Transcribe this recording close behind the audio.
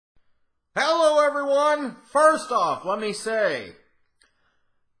Hello, everyone. First off, let me say,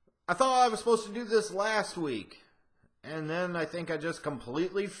 I thought I was supposed to do this last week, and then I think I just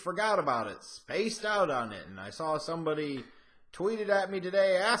completely forgot about it, spaced out on it, and I saw somebody tweeted at me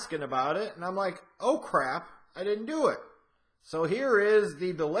today asking about it, and I'm like, oh crap, I didn't do it. So here is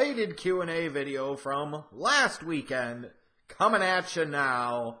the belated Q&A video from last weekend, coming at you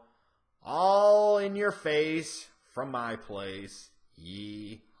now, all in your face from my place.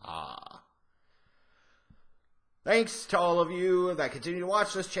 Yeehaw. Thanks to all of you that continue to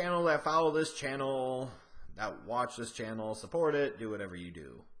watch this channel, that follow this channel, that watch this channel, support it, do whatever you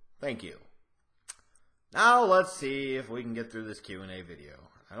do. Thank you. Now let's see if we can get through this Q&A video.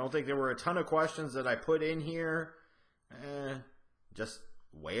 I don't think there were a ton of questions that I put in here. Just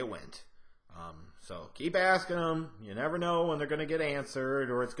the way it went. So keep asking them. You never know when they're going to get answered,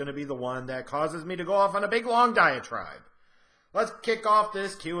 or it's going to be the one that causes me to go off on a big long diatribe. Let's kick off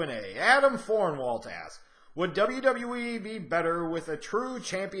this Q&A. Adam Fornwalt asks, would WWE be better with a true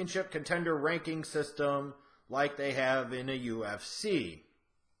championship contender ranking system like they have in a UFC?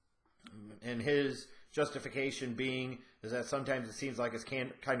 And his justification being is that sometimes it seems like it's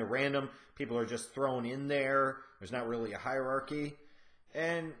kind of random. People are just thrown in there. There's not really a hierarchy.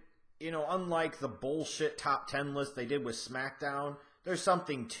 And, you know, unlike the bullshit top 10 list they did with SmackDown, there's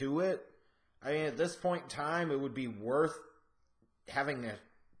something to it. I mean, at this point in time, it would be worth having a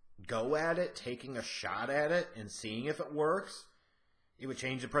go at it, taking a shot at it, and seeing if it works. It would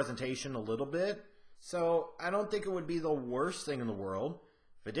change the presentation a little bit. So I don't think it would be the worst thing in the world.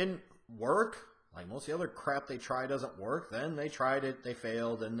 If it didn't work, like most of the other crap they try doesn't work, then they tried it, they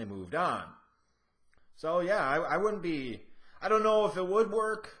failed, and they moved on. So yeah, I wouldn't be, I don't know if it would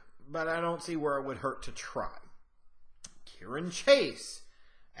work, but I don't see where it would hurt to try. Kieran Chase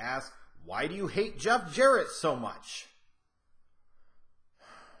asks, why do you hate Jeff Jarrett so much?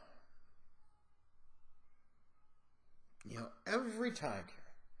 You know, every time,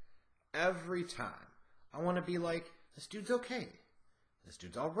 I want to be like, this dude's okay. This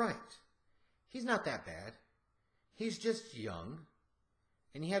dude's all right. He's not that bad. He's just young.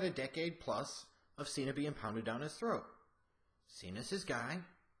 And he had a decade plus of Cena being pounded down his throat. Cena's his guy.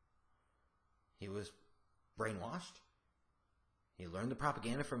 He was brainwashed. He learned the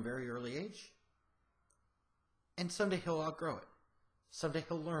propaganda from a very early age. And someday he'll outgrow it. Someday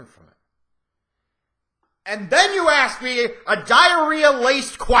he'll learn from it. And then you ask me a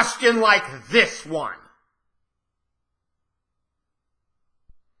diarrhea-laced question like this one.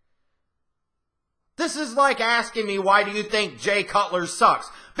 This is like asking me, why do you think Jay Cutler sucks?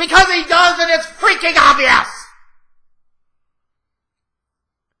 Because he does, and it's freaking obvious!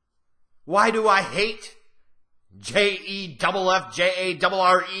 Why do I hate JEFFJARRETT?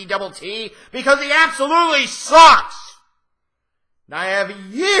 Because he absolutely sucks! Now, I have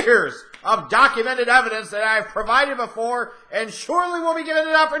years of documented evidence that I've provided before and surely will be given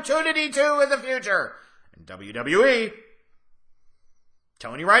an opportunity to in the future. And WWE,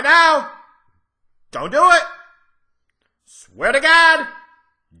 telling you right now, don't do it. Swear to God,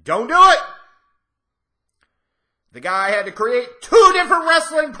 don't do it. The guy had to create 2 different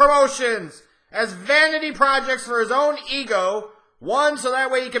wrestling promotions as vanity projects for his own ego. One so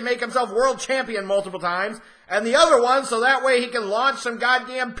that way he can make himself world champion multiple times, and the other one so that way he can launch some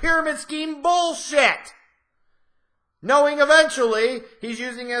goddamn pyramid scheme bullshit. Knowing eventually he's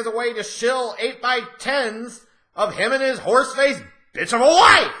using it as a way to shill 8x10s of him and his horse-faced bitch of a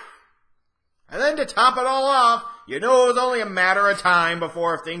wife. And then to top it all off, you know it was only a matter of time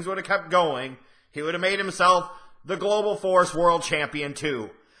before, if things would have kept going, he would have made himself the Global Force World Champion too.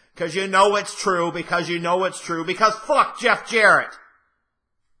 Because you know it's true, because fuck Jeff Jarrett.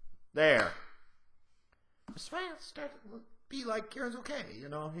 There. This man started to be like, Kieran's okay, you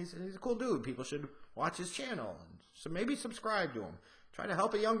know, he's a cool dude. People should watch his channel, so maybe subscribe to him. Try to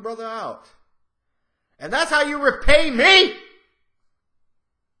help a young brother out. And that's how you repay me?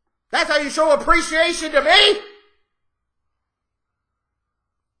 That's how you show appreciation to me?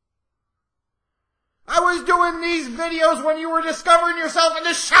 I was doing these videos when you were discovering yourself in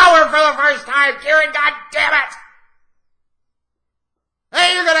the shower for the first time, Kieran, god damn it!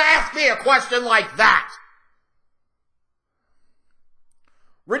 Hey, you're gonna ask me a question like that?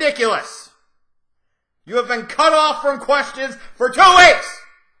 Ridiculous. You have been cut off from questions for 2 weeks!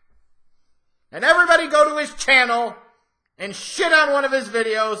 And everybody go to his channel and shit on one of his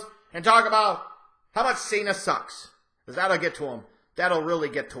videos and talk about how much Cena sucks. Because that'll get to him. That'll really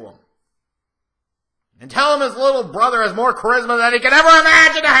get to him. And tell him his little brother has more charisma than he could ever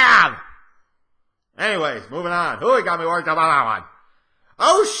imagine to have. Anyways, moving on. Who got me worked up on that one?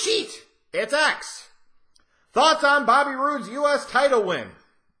 Oh, shit. It's X. Thoughts on Bobby Roode's U.S. title win?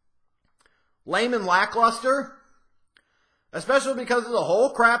 Lame and lackluster? Especially because of the whole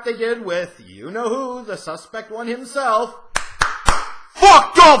crap they did with you-know-who, the suspect one himself.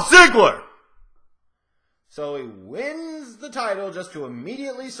 Fuck Dolph Ziggler! So he wins the title just to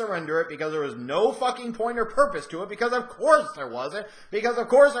immediately surrender it because there was no fucking point or purpose to it, because of course there wasn't, because of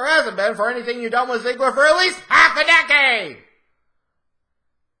course there hasn't been for anything you've done with Ziggler for at least half a decade!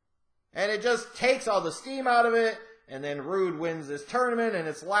 And it just takes all the steam out of it, and then Rude wins this tournament, and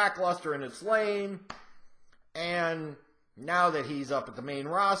it's lackluster and it's lame, and now that he's up at the main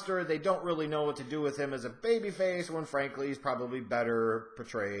roster, they don't really know what to do with him as a babyface, when frankly he's probably better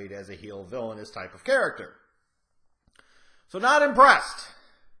portrayed as a heel villainous type of character. So not impressed.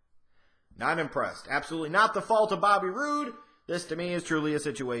 Not impressed. Absolutely not the fault of Bobby Roode. This to me is truly a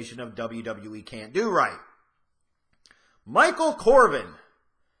situation of WWE can't do right. Michael Corbin.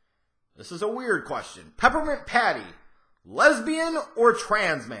 This is a weird question. Peppermint Patty, lesbian or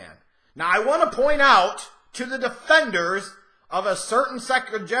trans man? Now I want to point out to the defenders of a certain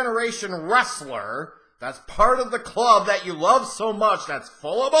second generation wrestler that's part of the club that you love so much that's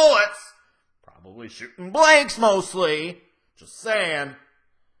full of bullets, probably shooting blanks mostly, just saying.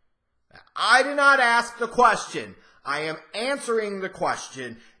 I did not ask the question. I am answering the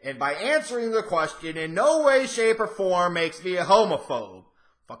question, and by answering the question in no way, shape, or form makes me a homophobe.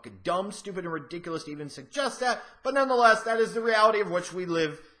 Fucking dumb, stupid, and ridiculous to even suggest that, but nonetheless, that is the reality of which we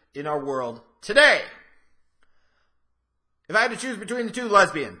live in our world today. If I had to choose between the two,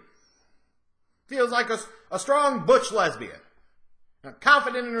 lesbian. Feels like a strong butch lesbian.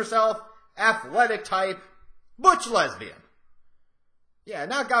 Confident in herself, athletic type, butch lesbian. Yeah,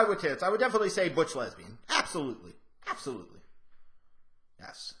 not guy with tits. I would definitely say butch lesbian. Absolutely. Absolutely.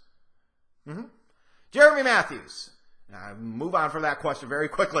 Yes. Jeremy Matthews. Now, move on from that question very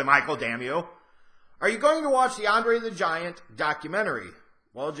quickly, Michael, damn you. Are you going to watch the Andre the Giant documentary?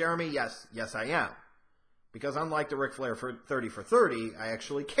 Well, Jeremy, yes. Yes, I am. Because unlike the Ric Flair for 30 for 30, I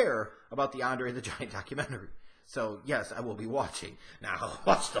actually care about the Andre the Giant documentary. So, yes, I will be watching. Now,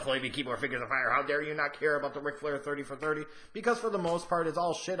 watch the Flaming Keep Our Fingers on Fire. How dare you not care about the Ric Flair 30 for 30? Because for the most part, it's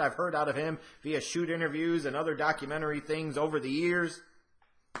all shit I've heard out of him via shoot interviews and other documentary things over the years.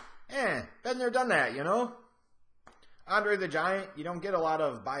 Been there, done that, you know? Andre the Giant, you don't get a lot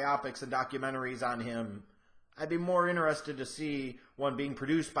of biopics and documentaries on him. I'd be more interested to see one being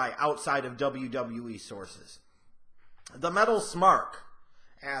produced by outside of WWE sources. The Metal Smark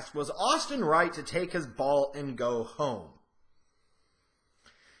asked, was Austin right to take his ball and go home?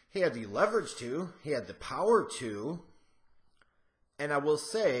 He had the leverage to, he had the power to, and I will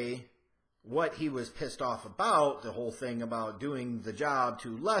say what he was pissed off about, the whole thing about doing the job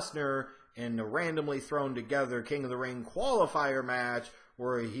to Lesnar in a randomly thrown together King of the Ring qualifier match,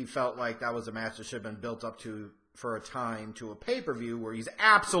 where he felt like that was a match that should have been built up to for a time to a pay-per-view, where he's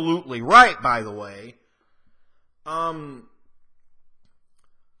absolutely right, by the way.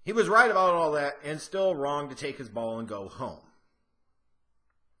 He was right about all that, and still wrong to take his ball and go home.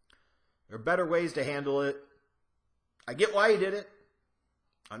 There are better ways to handle it. I get why he did it.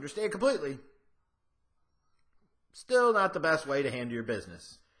 Understand completely. Still not the best way to handle your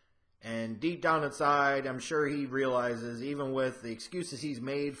business. And deep down inside, I'm sure he realizes, even with the excuses he's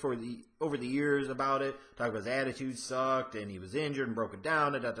made over the years about it, talking about his attitude sucked, and he was injured and broken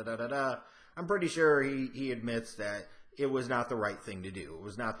down, I'm pretty sure he admits that it was not the right thing to do. It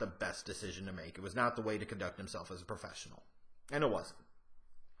was not the best decision to make. It was not the way to conduct himself as a professional. And it wasn't.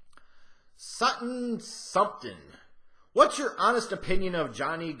 Sutton Something. What's your honest opinion of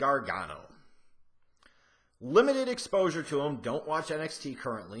Johnny Gargano? Limited exposure to him. Don't watch NXT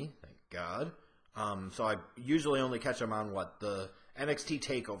currently. Thank God. So I usually only catch him on the NXT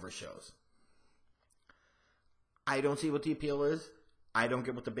TakeOver shows. I don't see what the appeal is. I don't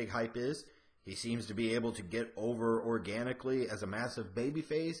get what the big hype is. He seems to be able to get over organically as a massive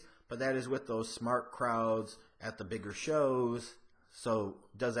babyface, but that is with those smart crowds at the bigger shows. So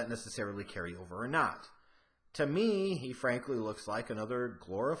does that necessarily carry over or not? To me, he frankly looks like another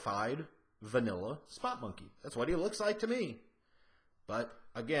glorified vanilla spot monkey. That's what he looks like to me. But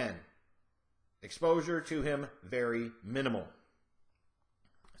again, exposure to him very minimal.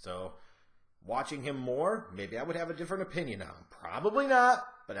 So watching him more, maybe I would have a different opinion on him. Probably not,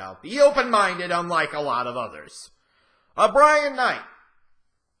 but I'll be open-minded unlike a lot of others. Brian Knight.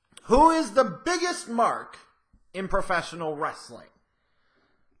 Who is the biggest mark in professional wrestling?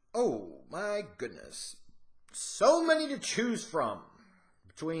 Oh, my goodness. So many to choose from.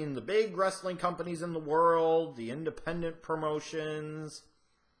 Between the big wrestling companies in the world, the independent promotions.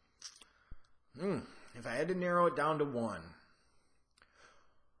 If I had to narrow it down to one.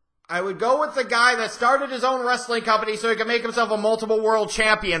 I would go with the guy that started his own wrestling company so he could make himself a multiple world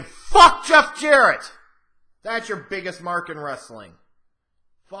champion. Fuck Jeff Jarrett! That's your biggest mark in wrestling.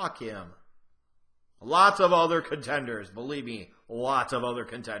 Fuck him. Lots of other contenders. Believe me, lots of other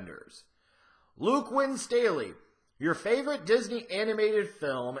contenders. Luke Wynn Staley, your favorite Disney animated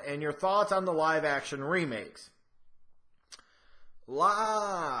film and your thoughts on the live action remakes.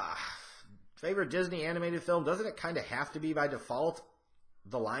 Favorite Disney animated film? Doesn't it kind of have to be by default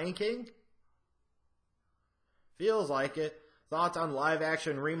The Lion King? Feels like it. Thoughts on live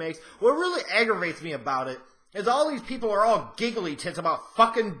action remakes? What really aggravates me about it is all these people are all giggly tits about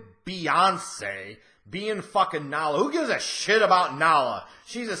fucking Beyonce being fucking Nala. Who gives a shit about Nala?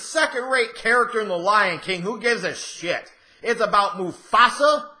 She's a second-rate character in The Lion King. Who gives a shit? It's about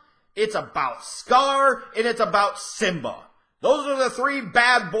Mufasa, it's about Scar, and it's about Simba. Those are the three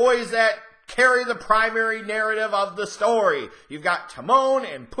bad boys that carry the primary narrative of the story. You've got Timon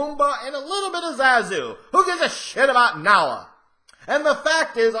and Pumbaa and a little bit of Zazu. Who gives a shit about Nala? And the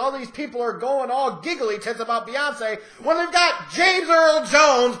fact is, all these people are going all giggly tits about Beyonce when they've got James Earl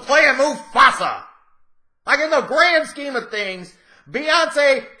Jones playing Mufasa. Like, in the grand scheme of things,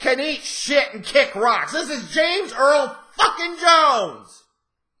 Beyonce can eat shit and kick rocks. This is James Earl fucking Jones,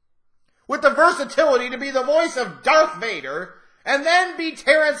 with the versatility to be the voice of Darth Vader, and then be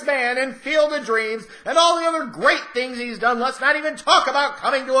Terrence Mann in Field of Dreams, and all the other great things he's done. Let's not even talk about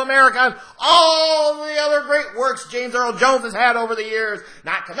Coming to America and all the other great works James Earl Jones has had over the years,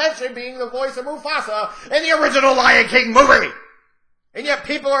 not to mention being the voice of Mufasa in the original Lion King movie. And yet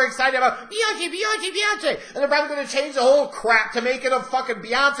people are excited about Beyonce, Beyonce, Beyonce, and they're probably going to change the whole crap to make it a fucking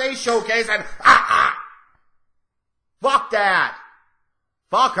Beyonce showcase, and fuck that.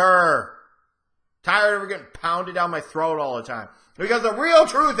 Fuck her. Tired of her getting pounded down my throat all the time. Because the real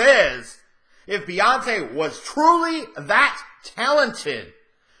truth is, if Beyonce was truly that talented,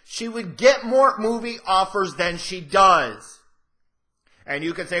 she would get more movie offers than she does. And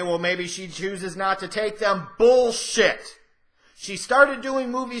you could say, well, maybe she chooses not to take them. Bullshit. She started doing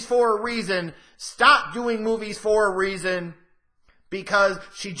movies for a reason, stopped doing movies for a reason, because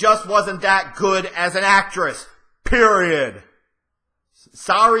she just wasn't that good as an actress. Period.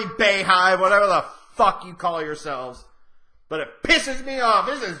 Sorry, Bayhive, whatever the fuck you call yourselves. But it pisses me off.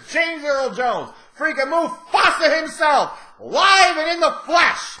 This is James Earl Jones, freaking Mufasa himself, live and in the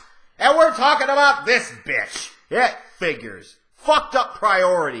flesh. And we're talking about this bitch. It figures. Fucked up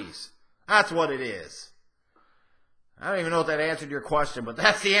priorities. That's what it is. I don't even know if that answered your question, but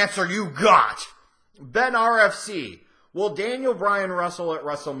that's the answer you got. Ben RFC. Will Daniel Bryan wrestle at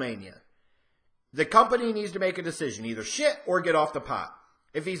WrestleMania? The company needs to make a decision. Either shit or get off the pot.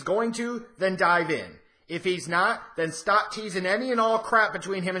 If he's going to, then dive in. If he's not, then stop teasing any and all crap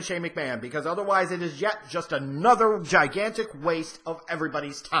between him and Shane McMahon, because otherwise it is yet just another gigantic waste of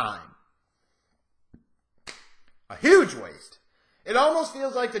everybody's time. A huge waste. It almost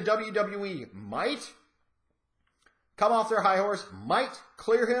feels like the WWE might come off their high horse, might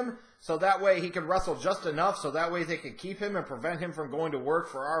clear him, so that way he can wrestle just enough, so that way they can keep him and prevent him from going to work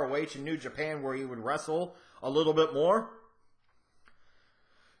for ROH in New Japan, where he would wrestle a little bit more.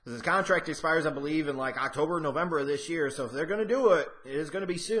 His contract expires, I believe, in like October, November of this year, so if they're going to do it, it is going to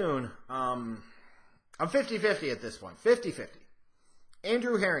be soon. I'm 50-50 at this point. 50-50.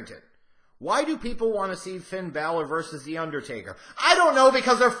 Andrew Harrington. Why do people want to see Finn Balor versus The Undertaker? I don't know,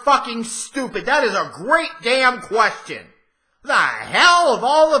 because they're fucking stupid. That is a great damn question. The hell of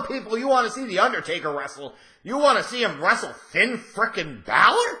all the people you want to see The Undertaker wrestle, you want to see him wrestle Finn frickin'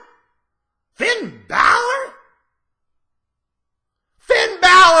 Balor? Finn Balor? Finn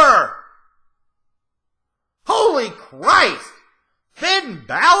Balor! Holy Christ! Finn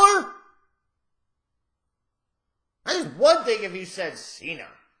Balor? That's one thing if you said Cena.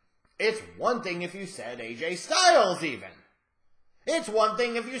 It's one thing if you said AJ Styles even. It's one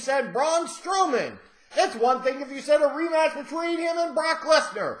thing if you said Braun Strowman. It's one thing if you said a rematch between him and Brock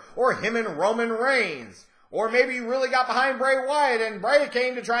Lesnar, or him and Roman Reigns. Or maybe you really got behind Bray Wyatt and Bray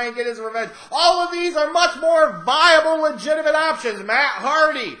came to try and get his revenge. All of these are much more viable, legitimate options. Matt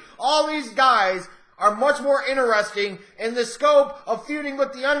Hardy. All these guys are much more interesting in the scope of feuding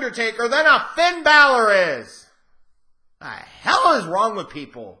with The Undertaker than a Finn Balor is. The hell is wrong with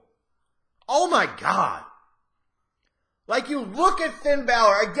people? Oh my God. Like, you look at Finn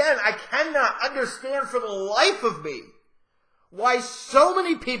Balor, again, I cannot understand for the life of me why so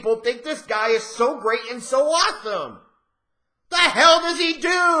many people think this guy is so great and so awesome. The hell does he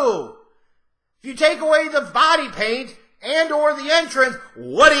do? If you take away the body paint and or the entrance,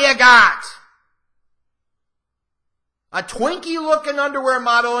 what do you got? A Twinkie-looking underwear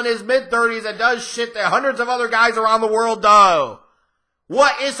model in his mid-30s that does shit that hundreds of other guys around the world do.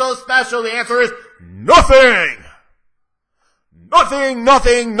 What is so special? The answer is nothing! Nothing,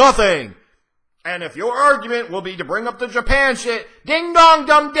 nothing, nothing! And if your argument will be to bring up the Japan shit, ding dong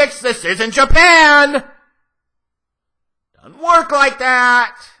dumb dicks, this isn't Japan! Doesn't work like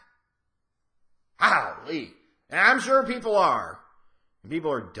that! Golly. And I'm sure people are.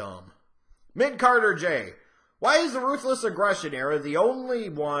 People are dumb. Mid-Carter J. Why is the Ruthless Aggression era the only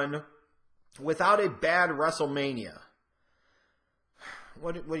one without a bad WrestleMania?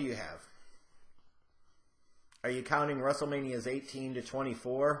 What do you have? Are you counting WrestleManias 18 to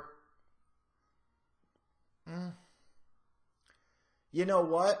 24? You know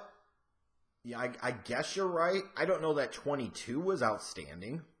what? Yeah, I guess you're right. I don't know that 22 was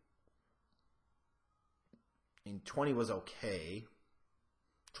outstanding. I mean, 20 was okay.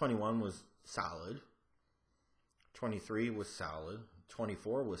 21 was solid. 23 was solid.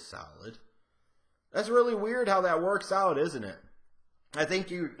 24 was solid. That's really weird how that works out, isn't it? I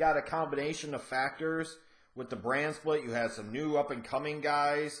think you got a combination of factors with the brand split. You had some new up-and-coming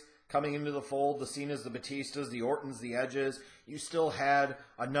guys coming into the fold, the Cenas, the Batistas, the Ortons, the Edges. You still had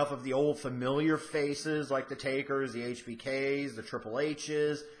enough of the old familiar faces like the Takers, the HBKs, the Triple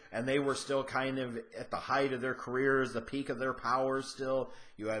H's, and they were still kind of at the height of their careers, the peak of their powers still.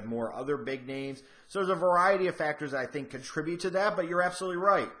 You had more other big names. So there's a variety of factors that I think contribute to that, but you're absolutely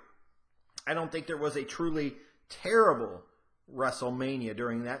right. I don't think there was a truly terrible WrestleMania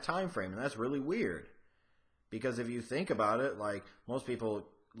during that time frame, and that's really weird. Because if you think about it, like most people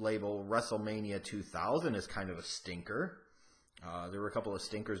label WrestleMania 2000 as kind of a stinker. There were a couple of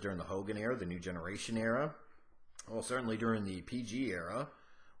stinkers during the Hogan era, the New Generation era. Well, certainly during the PG era,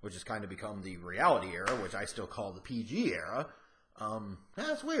 which has kind of become the reality era, which I still call the PG era.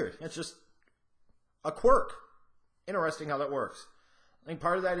 That's weird. It's just a quirk. Interesting how that works. I think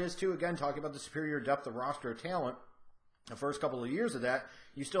part of that is, too, again, talking about the superior depth of roster of talent. The first couple of years of that,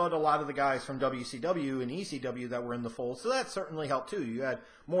 you still had a lot of the guys from WCW and ECW that were in the fold, so that certainly helped too. You had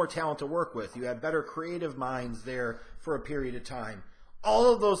more talent to work with. You had better creative minds there for a period of time.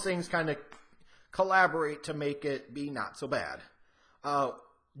 All of those things kind of collaborate to make it be not so bad.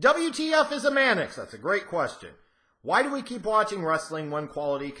 WTF is a Mannix? That's a great question. Why do we keep watching wrestling when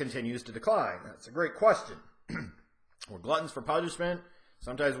quality continues to decline? That's a great question. We're gluttons for punishment.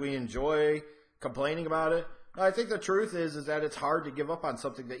 Sometimes we enjoy complaining about it. I think the truth is that it's hard to give up on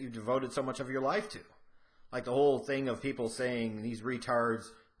something that you've devoted so much of your life to. Like the whole thing of people saying these retards,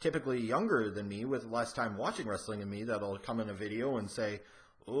 typically younger than me with less time watching wrestling than me, that'll come in a video and say,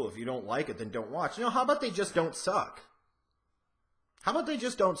 oh, if you don't like it, then don't watch. You know, how about they just don't suck? How about they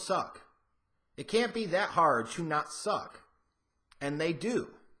just don't suck? It can't be that hard to not suck. And they do.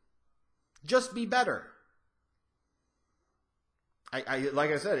 Just be better.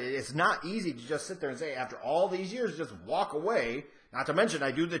 Like I said, it's not easy to just sit there and say, after all these years, just walk away. Not to mention,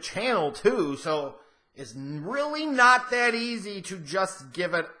 I do the channel too, so it's really not that easy to just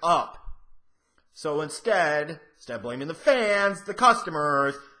give it up. So instead of blaming the fans, the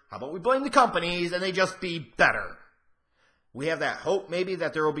customers, how about we blame the companies and they just be better? We have that hope maybe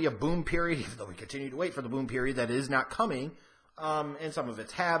that there will be a boom period, even though we continue to wait for the boom period that is not coming. And some of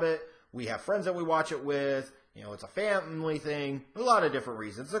it's habit. We have friends that we watch it with. You know, it's a family thing. A lot of different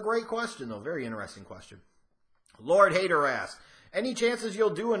reasons. It's a great question, though. Very interesting question. Lord Hater asks, any chances you'll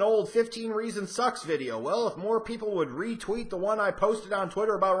do an old 15 Reasons Sucks video? Well, if more people would retweet the one I posted on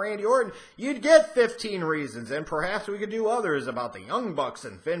Twitter about Randy Orton, you'd get 15 reasons. And perhaps we could do others about the Young Bucks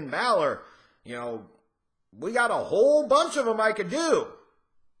and Finn Balor. You know, we got a whole bunch of them I could do.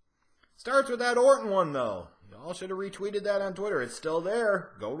 Starts with that Orton one, though. Y'all should have retweeted that on Twitter. It's still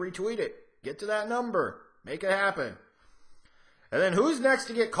there. Go retweet it. Get to that number. Make it happen. And then who's next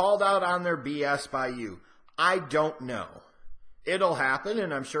to get called out on their BS by you? I don't know. It'll happen,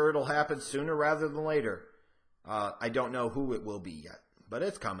 and I'm sure it'll happen sooner rather than later. I don't know who it will be yet, but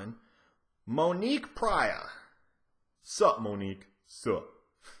it's coming. Monique Pryor. Sup, Monique? Sup?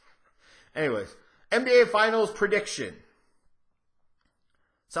 Anyways, NBA Finals prediction.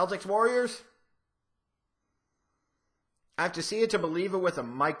 Celtics Warriors? I have to see it to believe it with a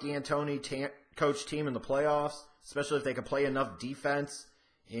Mike D'Antoni coach team in the playoffs, especially if they can play enough defense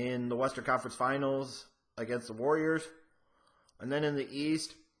in the Western Conference Finals against the Warriors. And then in the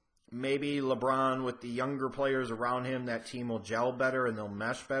East, maybe LeBron with the younger players around him, that team will gel better and they'll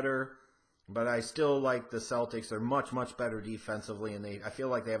mesh better. But I still like the Celtics. They're much, much better defensively, and I feel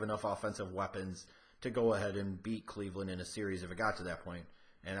like they have enough offensive weapons to go ahead and beat Cleveland in a series if it got to that point.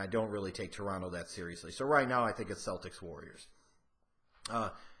 And I don't really take Toronto that seriously. So right now, I think it's Celtics Warriors.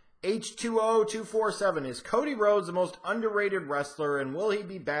 H20247, is Cody Rhodes the most underrated wrestler, and will he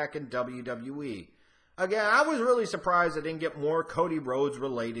be back in WWE? Again, I was really surprised I didn't get more Cody Rhodes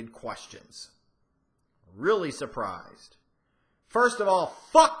related questions. Really surprised. First of all,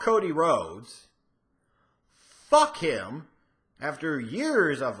 fuck Cody Rhodes. Fuck him. After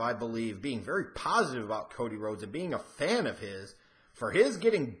years of, I believe, being very positive about Cody Rhodes and being a fan of his, for his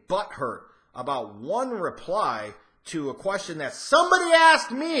getting butthurt about one reply to a question that somebody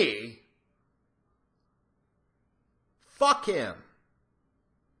asked me, fuck him.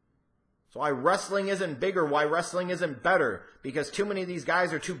 So why wrestling isn't bigger, why wrestling isn't better. Because too many of these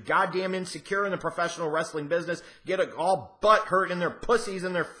guys are too goddamn insecure in the professional wrestling business, get all butthurt in their pussies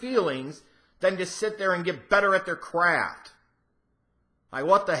and their feelings, than to sit there and get better at their craft. Like,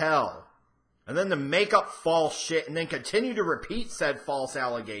 what the hell? And then to make up false shit and then continue to repeat said false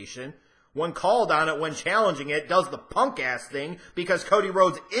allegation, when called on it, when challenging it, does the punk ass thing, because Cody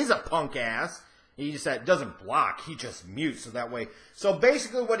Rhodes is a punk ass. He just doesn't block, he just mutes, so that way. So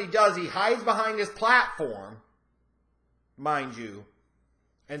basically what he does, he hides behind his platform, mind you,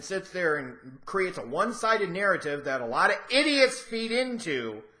 and sits there and creates a one-sided narrative that a lot of idiots feed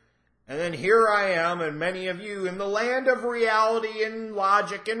into. And then here I am, and many of you, in the land of reality and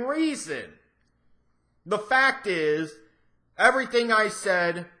logic and reason. The fact is, everything I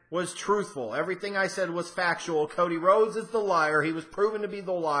said was truthful. Everything I said was factual. Cody Rhodes is the liar. He was proven to be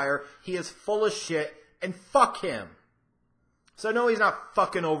the liar. He is full of shit, and fuck him. So no, he's not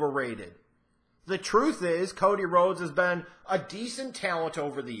fucking overrated. The truth is, Cody Rhodes has been a decent talent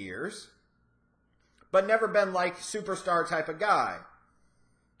over the years, but never been like superstar type of guy.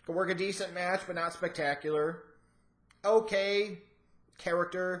 Could work a decent match, but not spectacular. Okay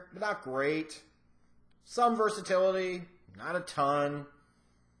character, but not great. Some versatility, not a ton.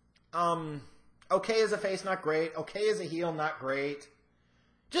 Okay as a face, not great. Okay as a heel, not great.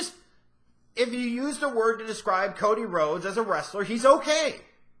 Just, if you used a word to describe Cody Rhodes as a wrestler, he's okay.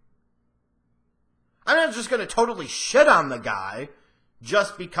 I'm not just going to totally shit on the guy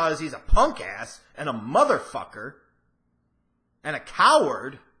just because he's a punk ass and a motherfucker and a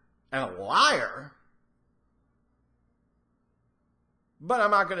coward and a liar. But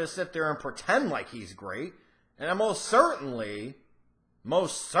I'm not going to sit there and pretend like he's great. And I most certainly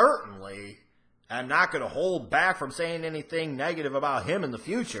am not going to hold back from saying anything negative about him in the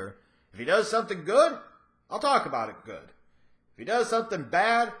future. If he does something good, I'll talk about it good. If he does something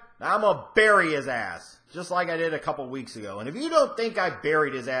bad, I'm going to bury his ass, just like I did a couple weeks ago. And if you don't think I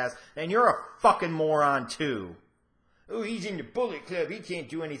buried his ass, then you're a fucking moron too. Oh, he's in the Bullet Club, he can't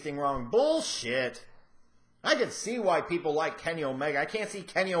do anything wrong. Bullshit. I can see why people like Kenny Omega. I can't see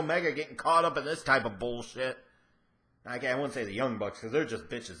Kenny Omega getting caught up in this type of bullshit. I wouldn't say the Young Bucks, because they're just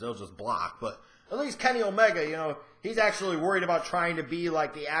bitches. They'll just block. But at least Kenny Omega, he's actually worried about trying to be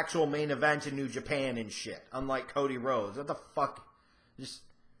like the actual main event in New Japan and shit. Unlike Cody Rhodes. What the fuck? Just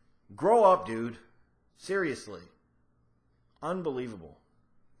grow up, dude. Seriously. Unbelievable.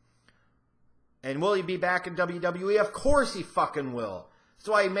 And will he be back in WWE? Of course he fucking will. That's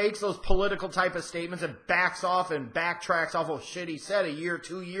why he makes those political type of statements and backs off and backtracks off of shit he said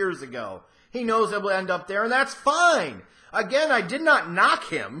 2 years ago. He knows he'll end up there, and that's fine. Again, I did not knock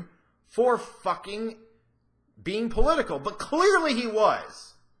him for fucking being political, but clearly he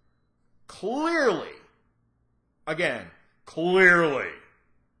was. Clearly. Again, clearly.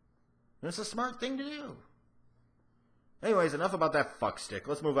 And it's a smart thing to do. Anyways, enough about that fuckstick.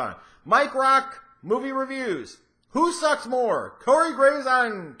 Let's move on. Mike Rock, movie reviews. Who sucks more? Corey Graves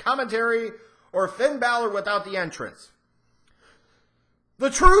on commentary or Finn Balor without the entrance? The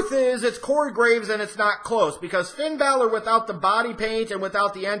truth is, it's Corey Graves and it's not close, because Finn Balor without the body paint and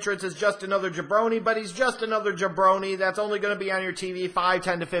without the entrance is just another jabroni, but he's just another jabroni that's only going to be on your TV 5,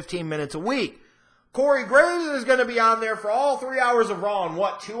 10 to 15 minutes a week. Corey Graves is going to be on there for all 3 hours of Raw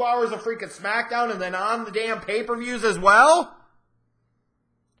and 2 hours of freaking SmackDown and then on the damn pay-per-views as well?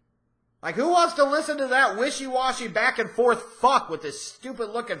 Like, who wants to listen to that wishy-washy back and forth fuck with his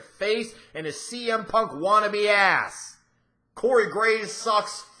stupid-looking face and his CM Punk wannabe ass? Corey Graves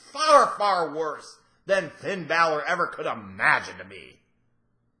sucks far, far worse than Finn Balor ever could imagine to be.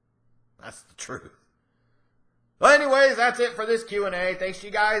 That's the truth. Well, anyways, that's it for this Q&A. Thanks to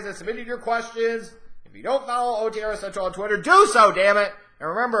you guys that submitted your questions. If you don't follow OTRS Central on Twitter, do so, damn it. And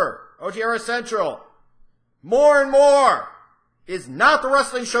remember, OTRS Central, more and more, is not the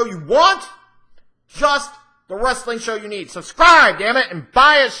wrestling show you want, just the wrestling show you need. Subscribe, damn it, and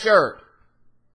buy a shirt.